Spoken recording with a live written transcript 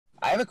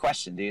have a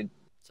question, dude.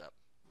 What's up?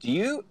 Do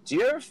you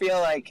ever feel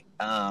like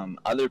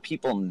other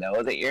people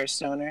know that you're a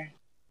stoner?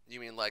 You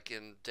mean like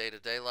in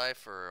day-to-day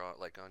life or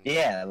like on YouTube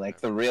Yeah, or like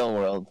whatever? the real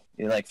world.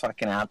 You're like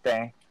fucking out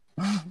there.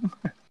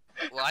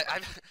 Well,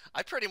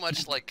 I pretty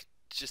much like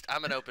just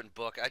I'm an open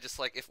book. I just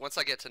like if once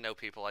I get to know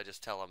people, I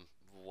just tell them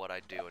what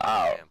I do and who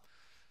I Oh, am.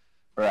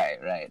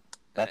 right.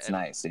 That's And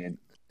nice, dude.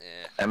 eh,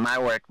 At my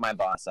work, my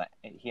boss,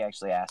 he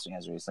actually asked me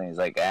as recently. He's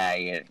like,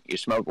 you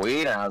smoke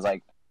weed? And I was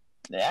like,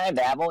 yeah, I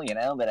dabble,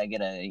 but I get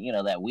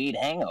that weed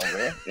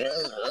hangover.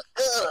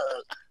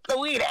 The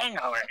weed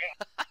hangover.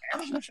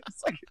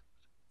 It's like,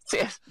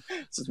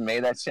 just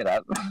made that shit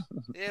up.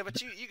 yeah, but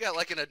you got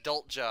like an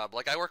adult job.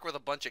 Like I work with a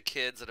bunch of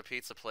kids at a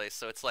pizza place,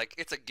 so it's like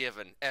it's a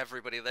given.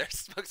 Everybody there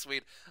smokes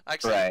weed.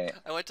 Actually, Right.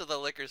 I went to the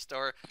liquor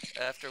store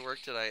after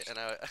work tonight, and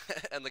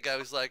and the guy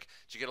was like,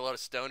 "Did you get a lot of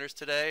stoners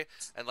today?"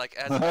 And like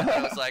as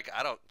I was like,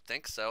 "I don't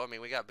think so. I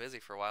mean, we got busy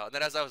for a while." And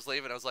then as I was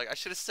leaving, I was like, "I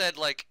should have said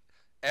like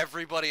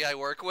everybody I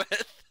work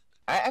with."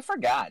 I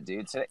forgot,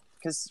 dude. Today,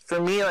 because for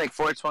me, like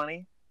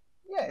 420,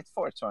 yeah, it's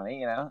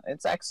 420.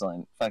 It's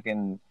excellent,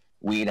 fucking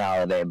weed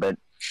holiday. But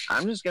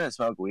I'm just gonna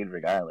smoke weed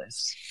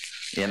regardless.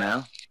 You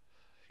know,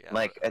 Yeah,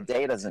 like a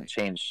day doesn't okay.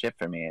 change shit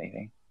for me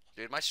anything.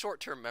 Dude, my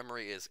short-term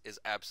memory is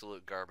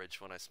absolute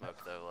garbage when I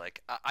smoke though.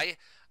 Like I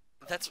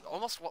that's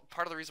almost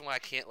part of the reason why I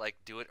can't like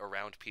do it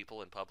around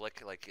people in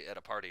public, like at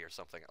a party or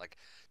something. Like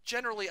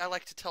generally I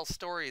like to tell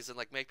stories and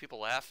like make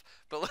people laugh,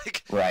 but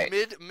like Right.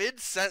 mid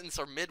sentence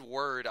or mid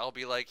word, I'll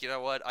be like, you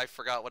know what, I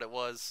forgot what it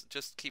was.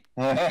 Just keep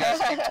you guys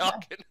keep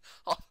talking.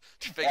 I'll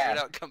figure it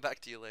out and come back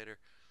to you later.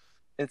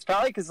 It's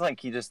probably because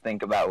like you just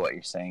think about what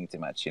you're saying too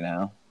much.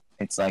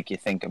 It's like you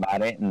think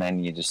about it and then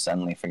you just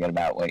suddenly forget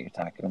about what you're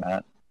talking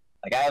about.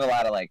 Like I have a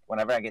lot of like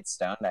whenever I get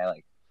stoned, I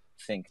like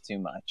think too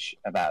much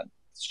about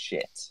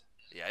shit.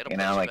 Yeah, it'll put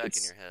you Like back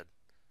in your head.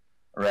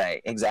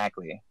 right,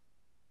 exactly.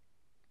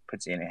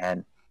 Puts you in your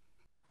head.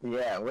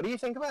 Yeah. What do you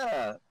think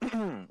about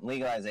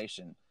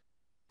legalization?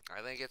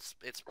 I think it's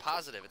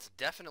positive. It's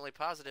definitely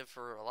positive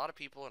for a lot of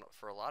people and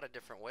for a lot of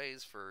different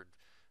ways for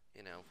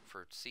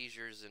for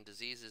seizures and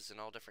diseases and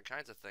all different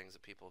kinds of things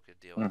that people could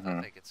deal with. Mm-hmm.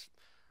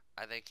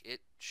 I think it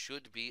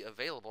should be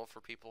available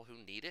for people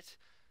who need it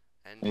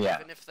and Yeah.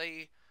 even if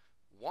they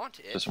want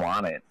it. Just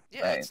want it.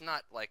 Yeah, right. it's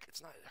not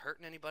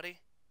hurting anybody.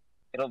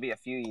 It'll be a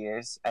few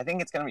years. I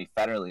think it's going to be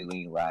federally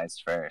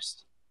legalized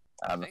first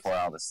before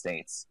all the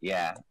states.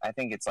 Yeah, I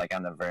think it's like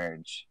on the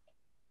verge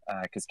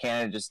because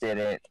Canada just did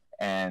it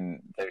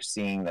and they're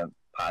seeing the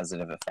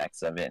positive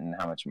effects of it and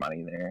how much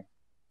money they're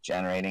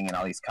generating and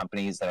all these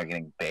companies that are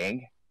getting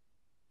big.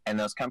 And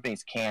those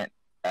companies can't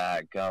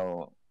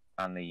go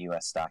on the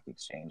U.S. stock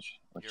exchange,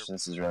 which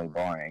this is really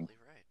boring.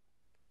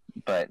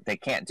 Right. But they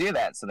can't do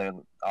that, so they're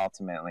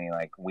ultimately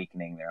like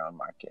weakening their own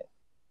market.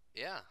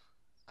 Yeah.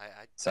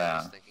 I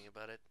was thinking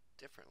about it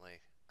differently.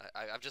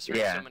 I've just heard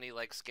so many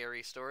like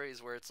scary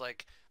stories where it's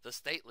like the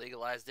state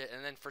legalized it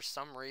and then for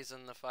some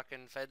reason the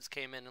fucking feds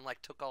came in and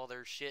like took all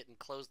their shit and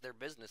closed their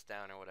business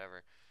down or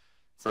whatever.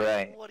 It's like,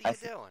 right. What are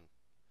you doing?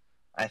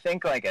 I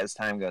think like as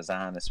time goes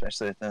on,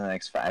 especially within the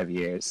next 5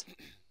 years,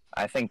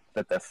 I think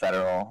that the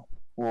federal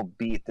will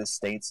beat the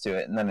states to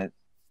it, and then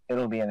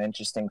it'll be an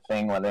interesting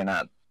thing whether or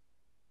not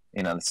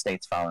the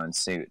states follow in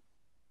suit.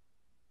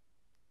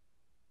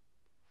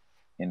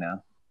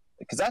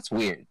 Because that's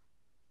weird.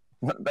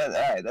 But all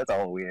right, that's a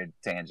whole weird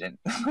tangent.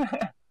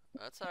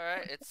 That's all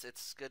right.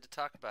 It's good to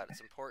talk about. It's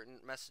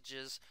important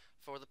messages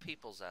for the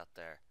peoples out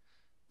there.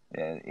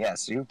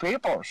 Yes, you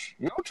peoples,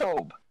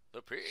 YouTube.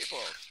 The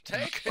peoples,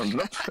 take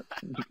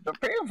the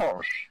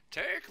peoples.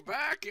 Take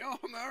back your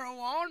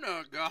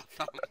marijuana,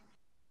 Gotham.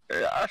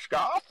 Yes,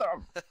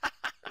 Gotham.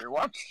 You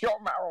want your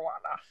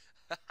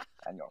marijuana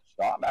and your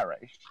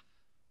strawberries.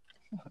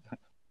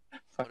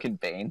 Fucking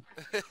Bane.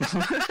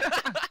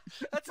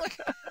 That's like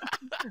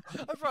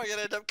I'm probably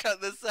gonna end up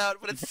cutting this out,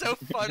 but it's so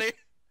funny.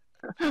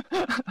 The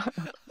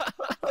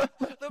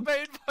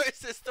Bane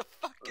voice is the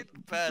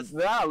fucking best.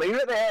 No, leave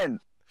it in.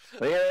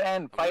 Leave it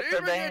in. Fight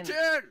for Bane. Leave it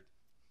in.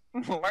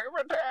 Leave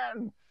it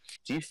in.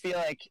 Do you feel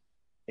like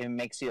it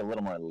makes you a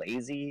little more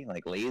lazy,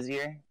 like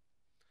lazier?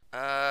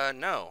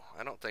 No,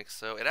 I don't think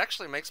so. It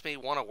actually makes me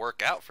want to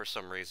work out for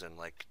some reason,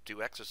 like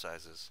do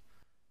exercises.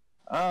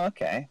 Oh,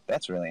 okay.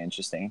 That's really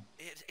interesting.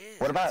 It is.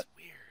 What about? It's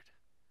weird.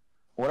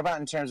 What about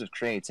in terms of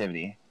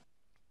creativity?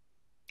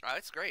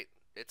 It's great.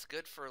 It's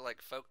good for like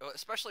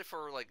especially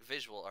for like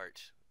visual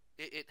art.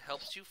 It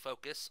helps you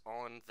focus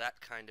on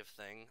that kind of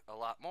thing a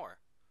lot more.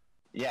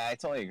 Yeah, I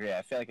totally agree.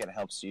 I feel like it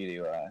helps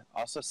you to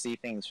also see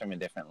things from a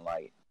different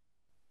light,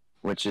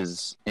 which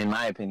is, in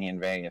my opinion,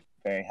 very,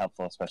 very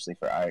helpful, especially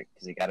for art,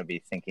 because you got to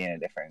be thinking in a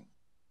different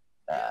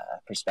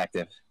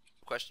perspective.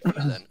 Question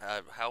for you then: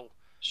 how?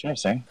 Sure,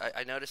 sir.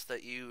 I noticed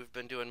that you've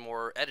been doing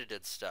more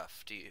edited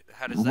stuff.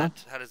 How does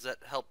that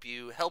help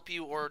you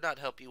or not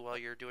help you while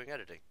you're doing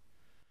editing?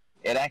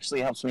 It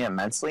actually helps me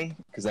immensely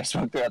because I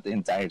smoke throughout the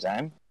entire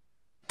time.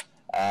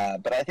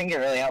 But I think it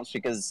really helps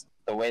because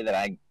the way that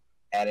I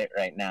edit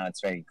right now,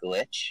 it's very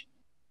glitch,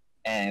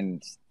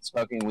 and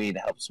smoking weed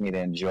helps me to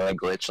enjoy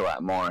glitch a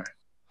lot more.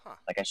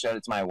 Like, I showed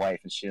it to my wife,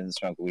 and she doesn't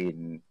smoke weed.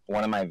 And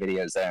one of my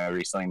videos that I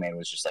recently made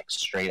was just, like,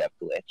 straight up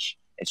glitch.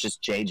 It's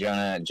just J.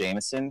 Jonah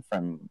Jameson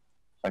from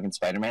fucking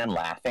Spider-Man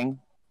laughing.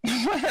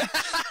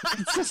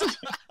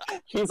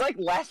 He's, like,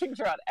 laughing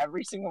throughout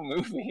every single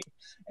movie.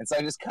 And so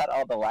I just cut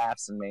all the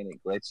laughs and made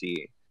it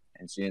glitchy.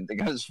 And she didn't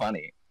think it was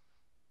funny.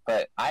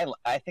 But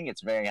I think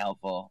it's very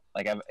helpful.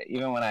 Like,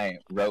 even when I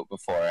wrote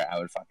before, I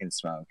would fucking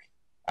smoke.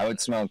 I would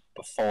smoke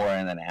before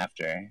and then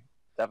after.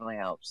 Definitely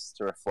helps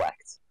to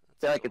reflect. I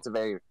feel like it's a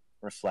very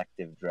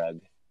reflective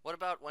drug. What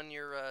about when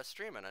you're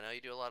streaming? I know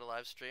you do a lot of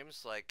live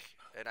streams, like,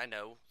 and I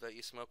know that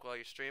you smoke while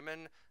you're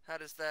streaming. How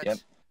does that? Yep.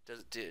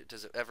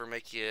 Does it ever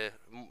make you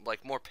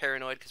like more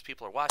paranoid because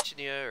people are watching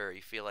you, or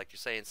you feel like you're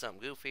saying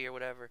something goofy or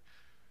whatever?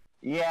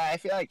 Yeah, I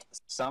feel like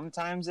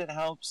sometimes it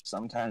helps,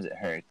 sometimes it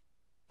hurts.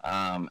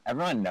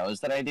 Everyone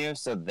knows that I do,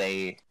 so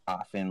they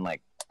often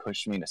like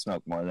push me to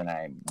smoke more than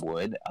I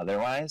would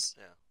otherwise.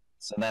 Yeah.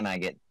 So then I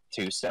get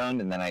too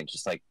stoned, and then I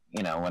just like,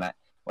 you know,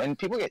 when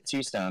people get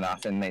too stoned,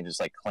 often they just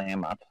like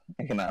clam up,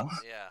 you know.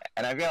 Yeah.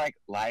 And I feel like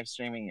live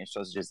streaming, you're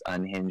supposed to just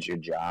unhinge your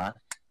jaw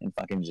and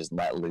fucking just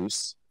let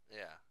loose.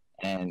 Yeah.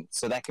 And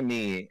so that can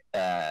be,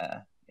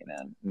 you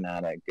know,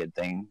 not a good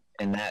thing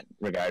in that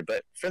regard.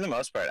 But for the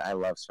most part, I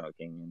love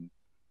smoking, and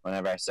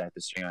whenever I start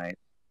the stream,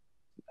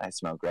 I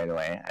smoke right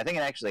away. I think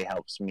it actually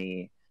helps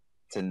me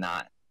to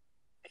not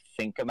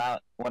think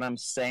about what I'm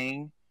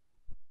saying,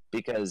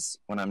 because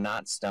when I'm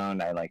not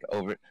stoned,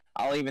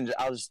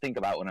 I'll just think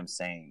about what I'm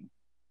saying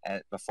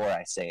before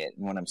I say it.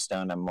 And when I'm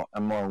stoned,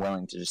 I'm more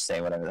willing to just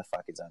say whatever the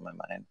fuck is on my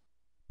mind.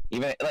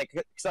 Even like,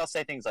 because I'll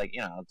say things like,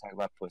 you know, I'll talk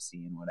about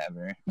pussy and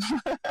whatever.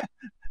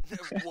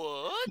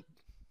 What?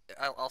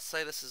 I'll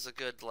say this is a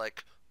good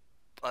like,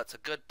 it's a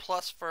good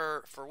plus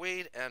for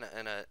weed and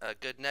a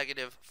good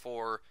negative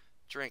for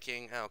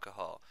drinking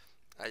alcohol.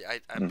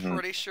 I'm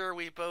pretty sure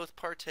we both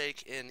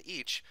partake in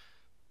each,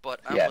 but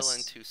I'm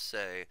willing to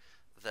say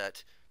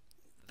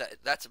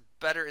that's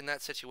better in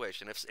that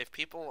situation.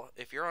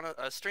 If you're on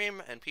a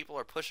stream and people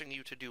are pushing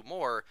you to do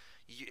more,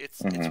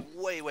 it's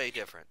way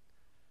different.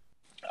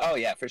 Oh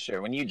yeah, for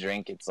sure. When you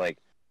drink, it's like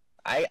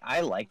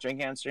I like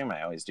drinking on stream.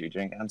 I always do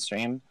drink on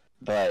stream,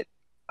 but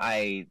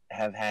I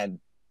have had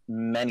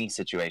many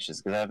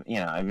situations because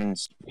I've been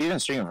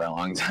streaming for a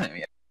long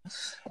time,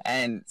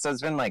 and so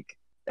it's been like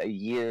a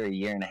year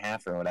and a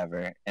half or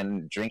whatever.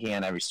 And drinking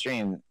on every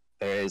stream,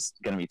 there is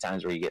gonna be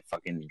times where you get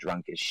fucking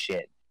drunk as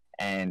shit.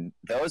 And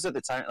those are the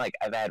times, like,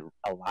 I've had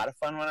a lot of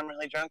fun when I'm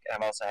really drunk, and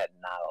I've also had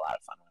not a lot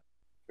of fun when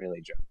I'm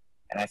really drunk.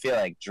 And I feel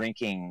like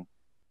drinking,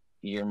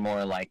 you're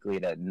more likely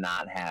to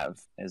not have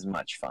as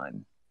much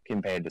fun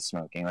compared to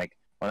smoking. Like,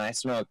 when I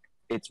smoke,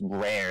 it's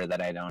rare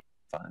that I don't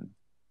have fun.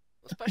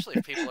 Especially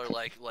if people are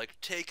like,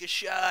 take a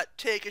shot,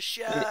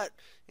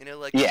 you know,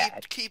 like,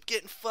 keep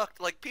getting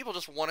fucked. Like, people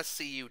just want to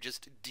see you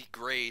just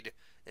degrade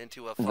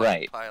into a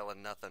fucking pile of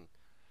nothing.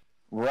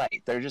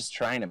 Right, they're just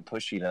trying to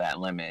push you to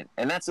that limit,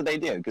 and that's what they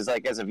do. Because,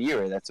 like, as a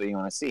viewer, that's what you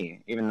want to see.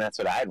 Even that's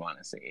what I'd want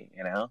to see,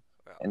 you know.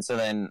 Yeah. And so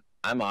then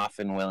I'm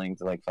often willing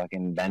to like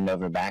fucking bend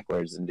over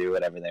backwards and do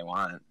whatever they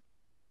want.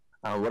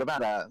 What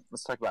about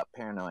let's talk about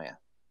paranoia.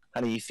 How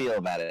do you feel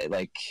about it?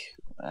 Like,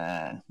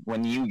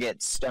 when you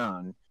get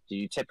stoned, do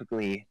you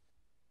typically,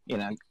 you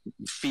know,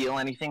 feel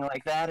anything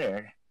like that,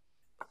 or?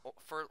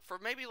 For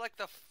maybe like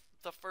the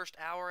first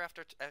hour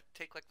after I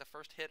take like the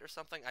first hit or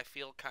something, I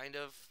feel kind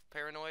of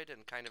paranoid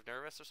and kind of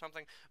nervous or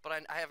something. But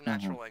I have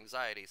natural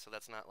anxiety, so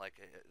that's not like,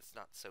 it's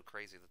not so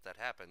crazy that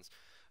happens.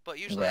 But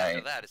usually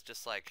after that, it's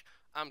just like,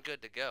 I'm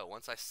good to go.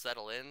 Once I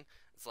settle in,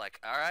 it's like,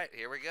 all right,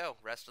 here we go.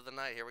 Rest of the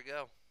night, here we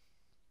go.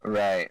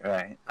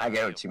 Right. I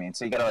get what you mean.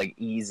 So you gotta like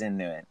ease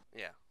into it.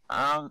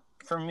 Yeah.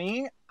 For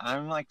me,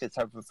 I'm like the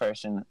type of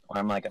person where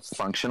I'm like a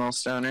functional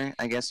stoner,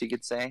 I guess you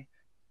could say,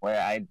 where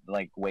I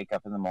like wake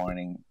up in the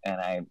morning and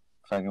I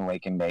fucking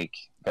wake and bake,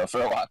 go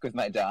for a walk with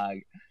my dog,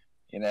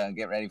 you know,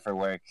 get ready for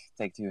work,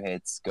 take 2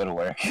 hits, go to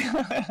work.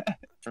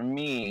 For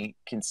me,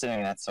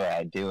 considering that's the way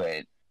I do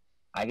it,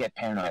 I get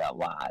paranoid a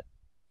lot.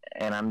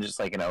 And I'm just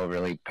like an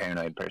overly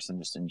paranoid person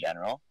just in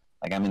general.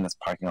 Like, I'm in this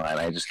parking lot,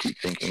 I just keep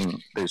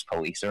thinking there's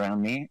police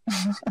around me.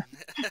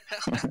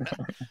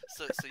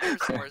 So yours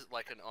is more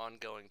like an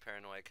ongoing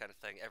paranoia kind of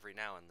thing every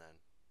now and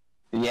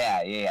then.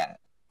 Yeah.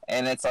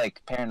 And it's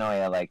like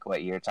paranoia, like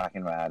what you're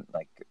talking about,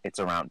 like it's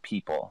around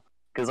people.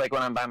 Because like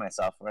when I'm by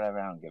myself or whatever,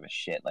 I don't give a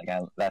shit. Like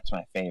that's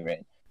my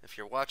favorite. If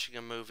you're watching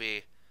a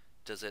movie,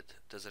 does it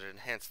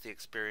enhance the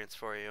experience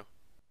for you?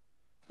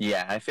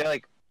 Yeah, I feel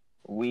like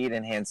weed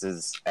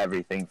enhances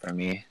everything for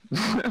me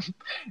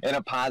in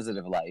a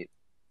positive light,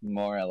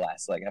 more or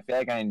less. Like, I feel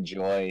like I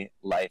enjoy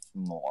life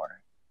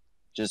more,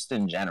 just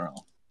in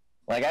general.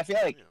 Like, I feel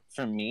like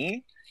for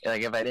me,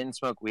 like if I didn't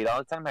smoke weed all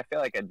the time, I feel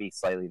like I'd be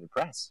slightly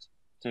depressed,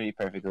 to be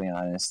perfectly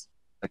honest.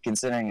 But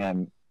considering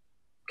I'm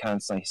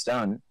constantly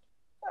stoned,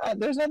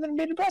 there's nothing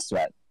to be depressed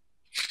about.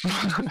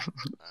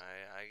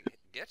 I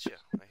get you.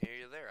 I hear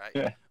you there.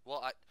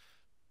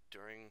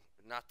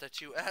 Not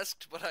that you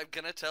asked, but I'm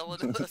gonna tell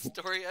a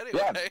story anyway.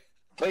 Yeah,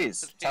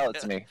 please tell it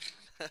to me.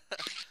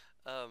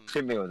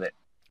 Hit me with it.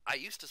 I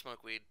used to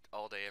smoke weed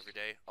all day, every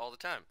day, all the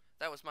time.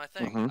 That was my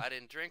thing. Mm-hmm. I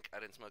didn't drink. I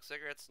didn't smoke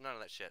cigarettes. None of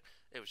that shit.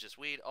 It was just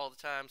weed all the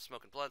time,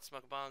 smoking blood,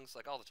 smoking bongs,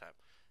 like all the time.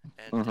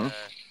 Mm-hmm.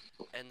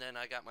 And then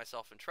I got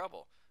myself in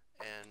trouble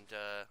and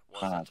Ah,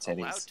 wasn't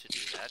allowed titties. to do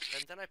that.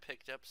 And then I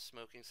picked up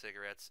smoking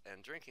cigarettes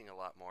and drinking a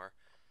lot more.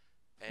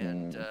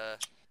 And Mm.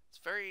 it's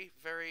very,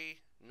 very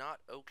not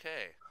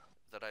okay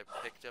that I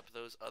picked up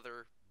those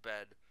other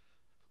bad,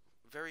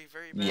 very,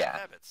 very bad Yeah.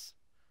 habits.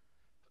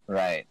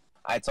 Right.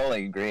 I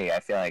totally agree. I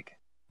feel like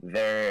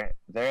they're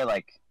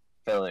like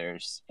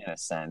fillers in a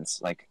sense.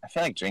 Like I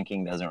feel like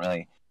drinking doesn't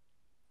really.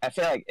 I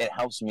feel like it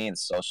helps me in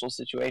social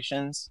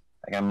situations.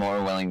 Like I'm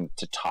more willing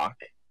to talk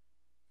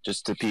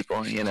just to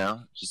people,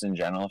 just in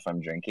general if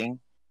I'm drinking.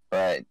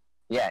 But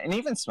yeah, and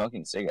even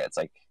smoking cigarettes.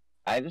 Like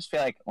I just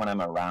feel like when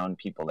I'm around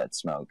people that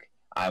smoke,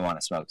 I want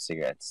to smoke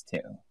cigarettes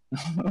too.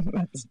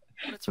 that's,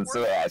 But it's that's the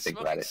way I worthless. think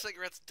about Smoking it.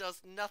 cigarettes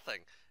does nothing.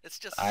 It's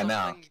just I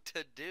know. something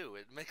to do.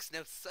 It makes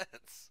no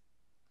sense.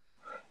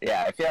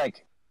 Yeah, I feel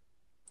like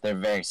they're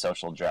very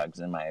social drugs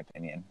in my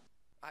opinion.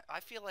 I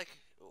feel like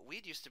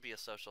weed used to be a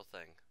social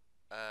thing,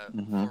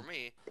 Mm-hmm. for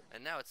me,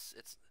 and now it's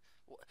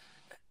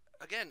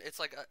again, it's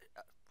like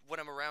when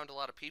I'm around a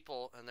lot of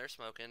people and they're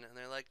smoking and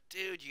they're like,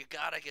 "Dude, you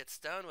gotta get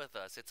stoned with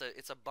us."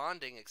 It's a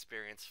bonding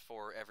experience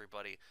for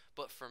everybody.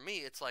 But for me,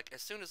 it's like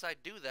as soon as I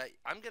do that,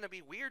 I'm gonna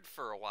be weird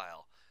for a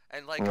while,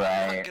 and like I'm not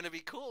Right. gonna be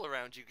cool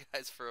around you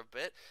guys for a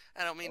bit.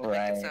 I don't mean to make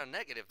it Right. sound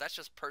negative. That's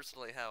just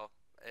personally how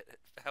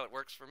it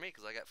works for me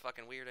because I got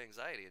fucking weird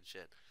anxiety and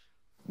shit.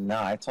 No,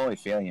 I totally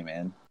feel you,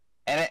 man.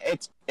 And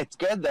it's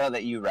good though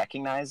that you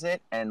recognize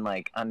it and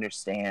like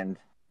understand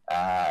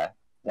uh,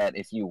 that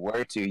if you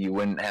were to, you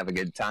wouldn't have a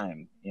good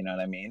time. You know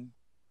what I mean?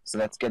 So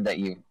that's good that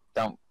you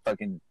don't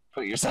fucking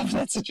put yourself in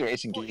that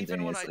situation Well,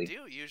 even when I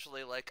continuously. do,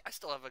 usually, like, I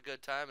still have a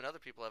good time and other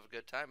people have a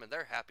good time and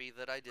they're happy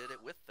that I did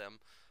it with them.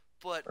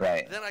 But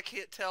Right. then I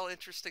can't tell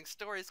interesting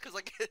stories cause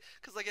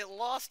I get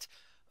lost.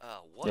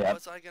 What Yep.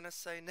 was I gonna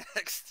say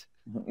next?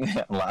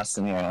 Lost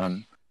in your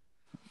own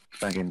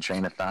fucking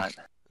train of thought.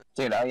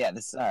 Dude, oh yeah,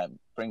 this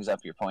brings up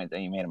your point that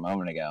you made a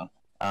moment ago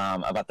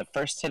about the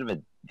first hit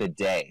of the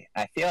day.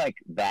 I feel like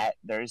that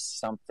there's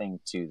something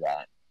to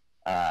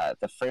that.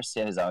 The first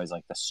hit is always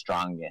like the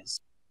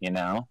strongest, you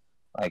know?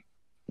 Like,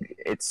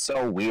 it's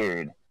so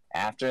weird.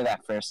 After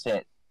that first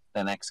hit,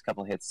 the next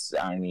couple hits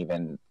aren't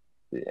even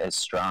as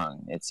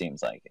strong, it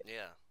seems like it.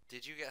 Yeah.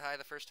 Did you get high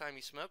the first time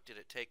you smoked? Did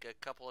it take a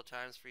couple of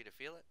times for you to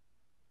feel it?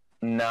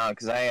 No,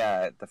 because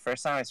the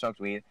first time I smoked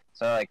weed,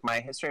 so like my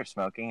history of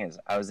smoking is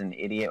I was an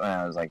idiot when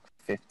I was like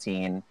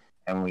 15,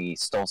 and we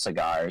stole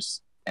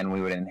cigars and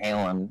we would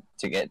inhale them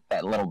to get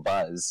that little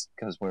buzz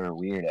because we were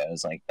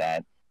weirdos like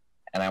that.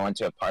 And I went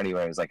to a party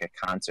where it was like a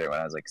concert when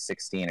I was like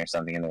 16 or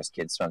something, and there was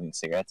kids smoking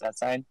cigarettes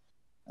outside.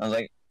 I was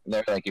like,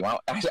 they're like, you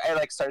want? I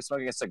like started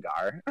smoking a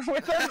cigar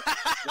with them.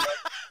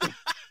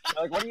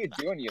 They're like, what are you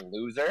doing, you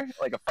loser?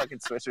 Like a fucking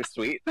Swisher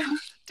Sweet.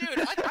 Dude,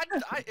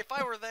 if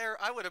I were there,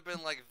 I would have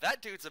been like,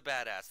 that dude's a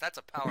badass. That's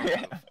a power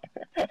Yeah.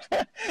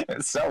 move.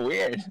 It's so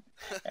weird.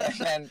 And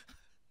then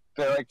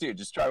they're like, dude,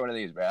 just try one of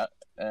these, bro.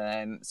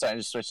 And so I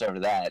just switched over to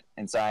that.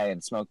 And so I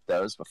had smoked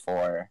those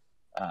before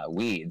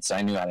weed, so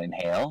I knew how to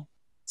inhale.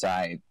 So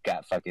I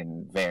got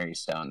fucking very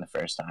stoned the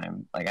first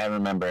time. Like, I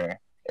remember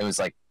it was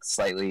like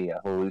slightly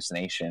a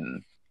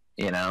hallucination,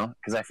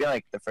 Because I feel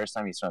like the first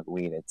time you smoke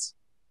weed,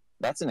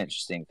 that's an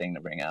interesting thing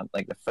to bring up.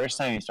 Like, the first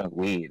time you smoke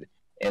weed,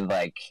 it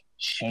like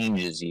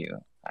changes you,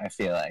 I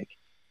feel like.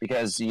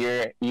 Because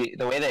the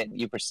way that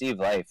you perceive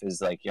life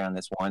is like you're on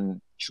this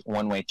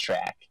one-way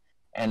track,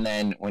 and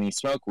then when you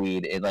smoke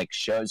weed, it like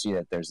shows you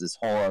that there's this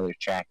whole other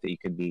track that you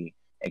could be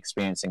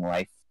experiencing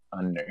life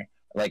under,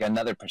 like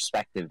another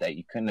perspective that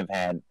you couldn't have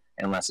had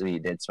unless you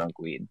did smoke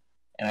weed.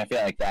 And I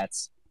feel like that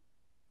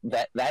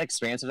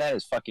experience of that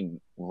is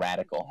fucking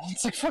radical.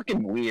 It's like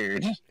fucking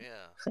weird.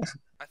 Yeah.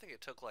 I think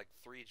it took like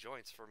 3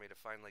 joints for me to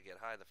finally get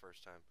high the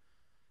first time.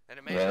 And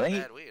it may have been Really?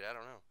 bad weed, I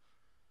don't know.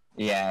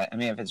 Yeah, I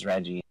mean, if it's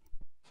Reggie,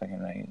 fucking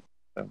right,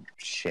 so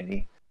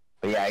shitty.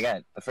 But yeah,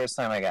 the first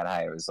time I got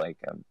high, it was like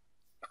a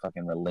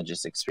fucking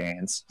religious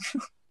experience.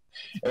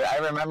 I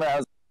remember I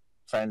was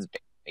in a friend's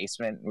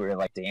basement. We were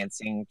like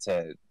dancing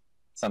to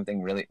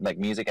something really like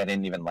music I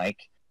didn't even like.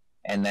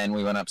 And then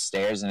we went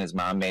upstairs and his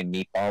mom made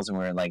meatballs and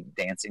we were like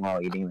dancing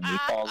while eating the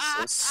meatballs.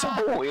 It was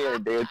so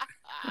weird, dude.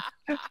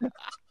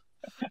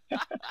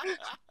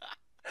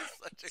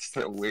 Such a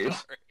So good weird.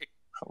 story.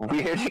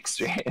 Weird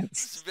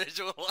experience. Just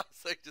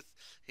visualizing, just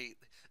eat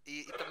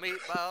the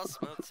meatballs,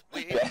 smoke some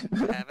weed, Yeah.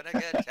 having a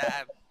good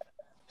time.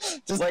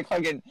 Just like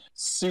fucking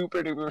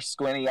super duper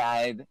squinty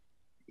eyed,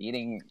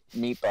 eating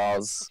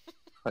meatballs,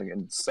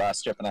 fucking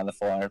sauce dripping on the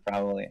floor,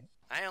 probably.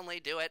 I only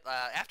do it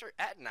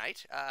at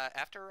night,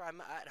 after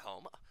I'm at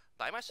home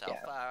by myself,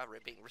 Yeah.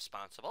 being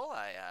responsible.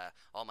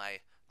 All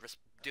my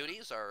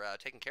duties are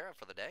taken care of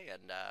for the day,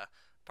 and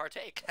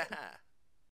partake.